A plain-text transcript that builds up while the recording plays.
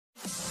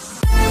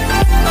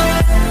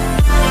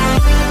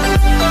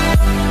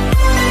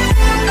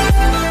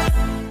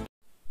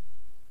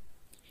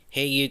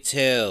Hey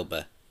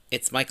YouTube,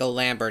 it's Michael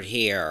Lambert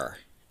here.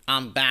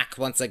 I'm back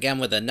once again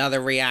with another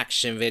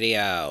reaction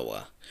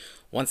video.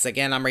 Once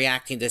again, I'm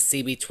reacting to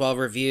CB12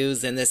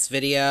 reviews in this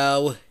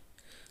video.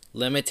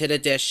 Limited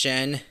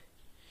edition.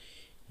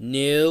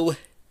 New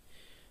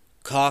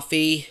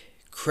coffee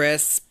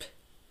crisp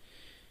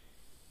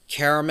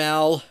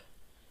caramel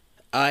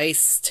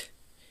iced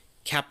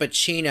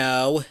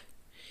cappuccino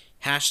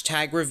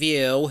hashtag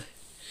review.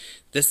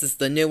 This is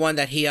the new one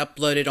that he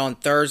uploaded on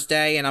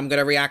Thursday, and I'm going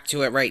to react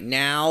to it right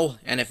now.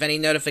 And if any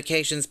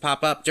notifications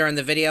pop up during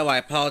the video, I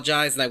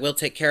apologize, and I will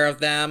take care of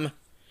them.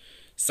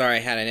 Sorry, I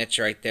had an itch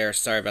right there.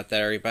 Sorry about that,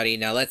 everybody.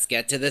 Now let's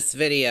get to this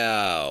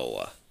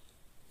video.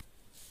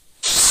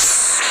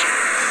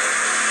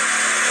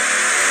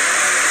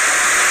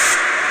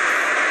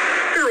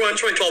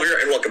 Hey, 12 here,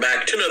 and welcome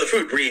back to another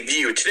food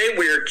review. Today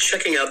we're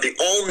checking out the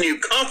all-new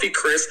Coffee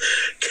Crisp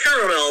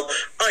Caramel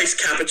Iced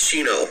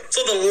Cappuccino.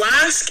 So the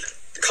last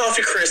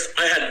Coffee Crisp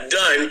I had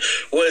done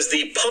was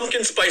the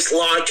pumpkin spice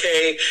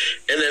latte,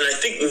 and then I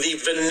think the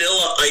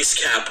vanilla ice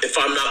cap, if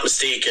I'm not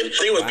mistaken. I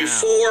think it was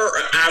before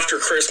or after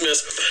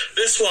Christmas.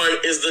 This one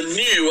is the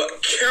new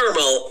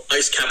caramel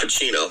iced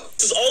cappuccino.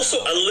 This is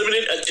also a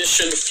limited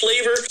edition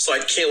flavor, so I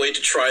can't wait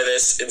to try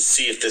this and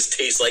see if this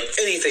tastes like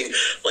anything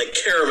like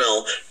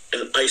caramel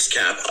and ice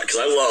cap, because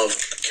I love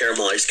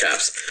caramel ice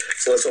caps.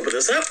 So let's open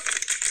this up.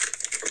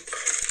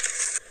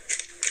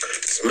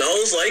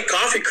 Smells like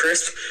Coffee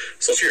Crisp,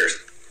 so cheers.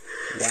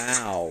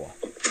 Wow.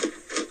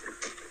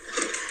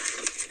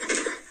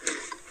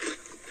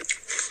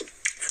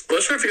 I'm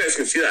not sure if you guys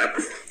can see that,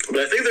 but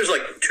I think there's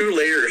like two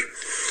layers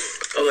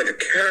of like a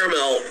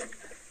caramel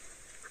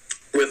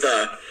with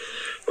a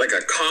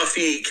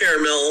coffee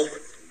caramel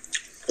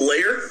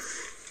layer.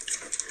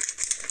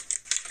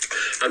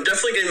 I'm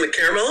definitely getting the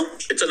caramel.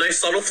 It's a nice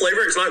subtle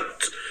flavor. It's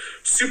not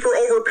super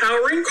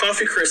overpowering.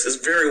 Coffee Crisp is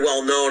very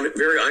well known,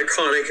 very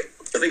iconic.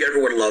 I think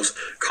everyone loves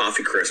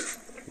Coffee Crisp.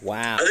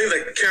 Wow. I think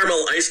the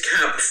caramel ice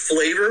cap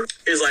flavor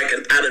is like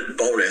an added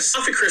bonus.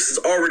 Coffee Crisp is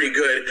already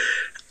good.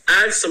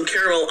 Add some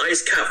caramel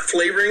ice cap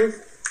flavoring,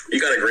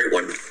 you got a great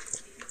one.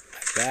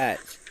 I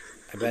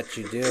bet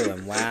you do,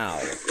 and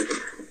wow.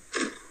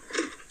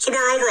 So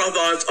our overall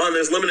thoughts on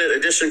this limited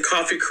edition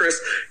Coffee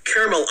Crisp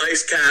caramel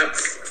ice cap.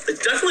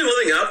 It's definitely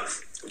living up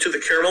to the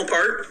caramel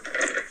part.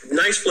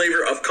 Nice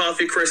flavor of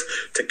Coffee Crisp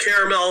to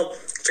caramel.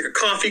 It's like a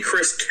Coffee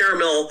Crisp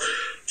caramel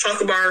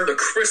chocolate bar, the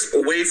crisp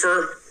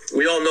wafer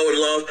we all know and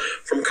love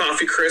from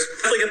Coffee Crisp.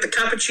 Definitely get the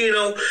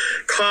cappuccino,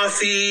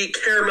 coffee,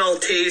 caramel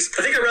taste.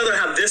 I think I'd rather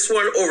have this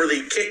one over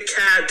the Kit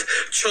Kat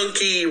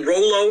chunky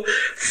Rolo.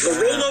 The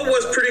Rolo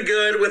was pretty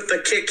good with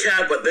the Kit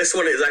Kat, but this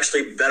one is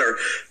actually better.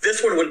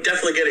 This one would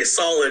definitely get a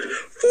solid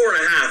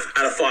 4.5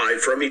 out of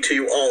 5 from me to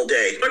you all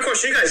day. My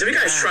question, you guys, have you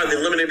guys tried the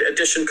limited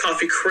edition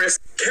Coffee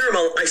Crisp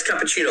caramel iced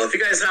cappuccino? If you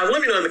guys have,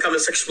 let me know in the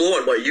comment section below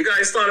on what you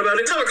guys thought about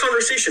it. Let's have a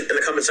conversation in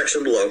the comment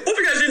section below. Hope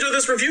you guys enjoyed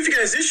this review. If you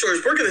guys did, show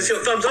us work, give this a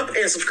thumbs up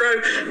and subscribe.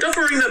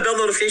 Definitely ring that bell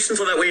notification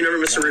so that way you never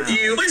miss a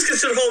review. Please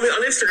consider following me on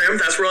Instagram.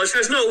 That's where I'll let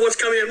you guys know what's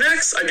coming up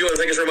next. I do want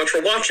to thank you so much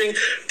for watching.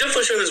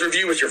 Definitely share this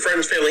review with your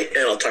friends, family,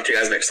 and I'll talk to you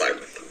guys next time.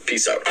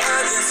 Peace out. I've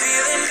been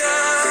feeling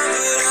down,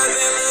 but I've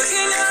been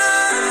looking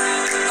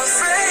up,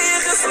 afraid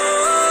to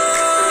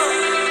fall.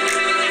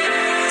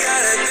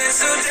 God, I've been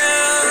so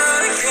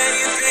down, can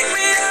you pick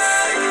me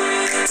up?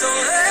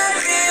 Don't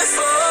let me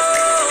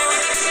fall.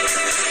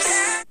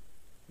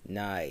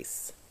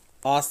 Nice.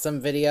 Awesome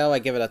video. I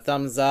give it a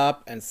thumbs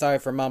up, and sorry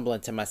for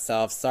mumbling to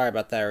myself. Sorry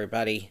about that,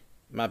 everybody.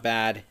 My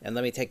bad. And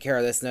let me take care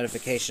of this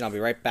notification. I'll be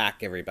right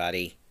back,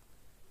 everybody.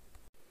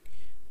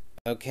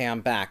 Okay,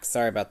 I'm back.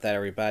 Sorry about that,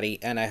 everybody.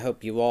 And I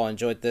hope you all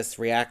enjoyed this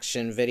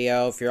reaction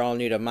video. If you're all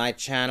new to my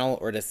channel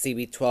or to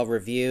CB12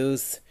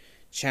 Reviews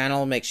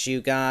channel, make sure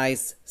you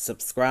guys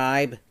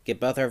subscribe,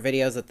 give both our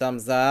videos a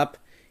thumbs up,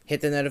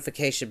 hit the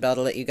notification bell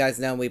to let you guys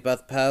know when we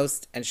both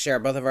post, and share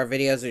both of our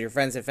videos with your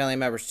friends and family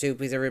members too,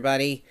 please,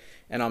 everybody.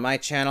 And on my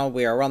channel,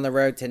 we are on the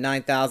road to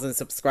 9,000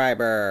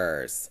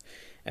 subscribers.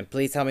 And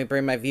please help me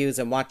bring my views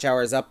and watch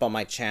hours up on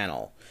my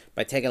channel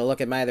by taking a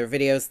look at my other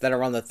videos that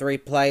are on the 3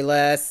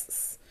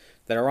 playlists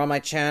that are on my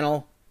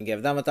channel, and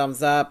give them a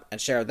thumbs up and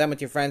share them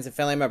with your friends and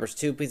family members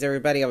too, please,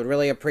 everybody. I would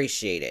really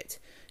appreciate it.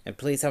 And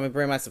please help me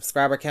bring my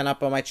subscriber count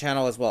up on my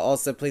channel as well.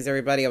 Also, please,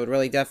 everybody, I would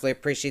really definitely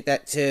appreciate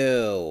that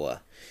too.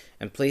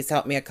 And please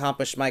help me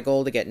accomplish my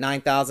goal to get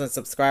 9,000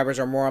 subscribers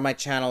or more on my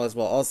channel as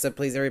well. Also,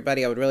 please,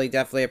 everybody, I would really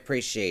definitely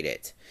appreciate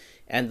it.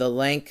 And the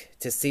link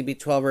to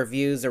CB12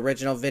 Reviews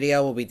original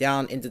video will be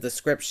down in the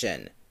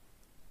description.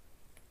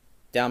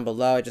 Down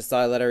below. I just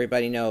thought I'd let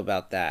everybody know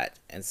about that.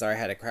 And sorry I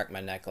had to crack my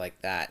neck like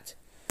that.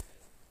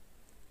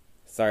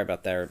 Sorry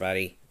about that,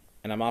 everybody.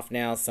 And I'm off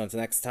now, so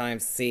until next time,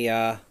 see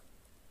ya.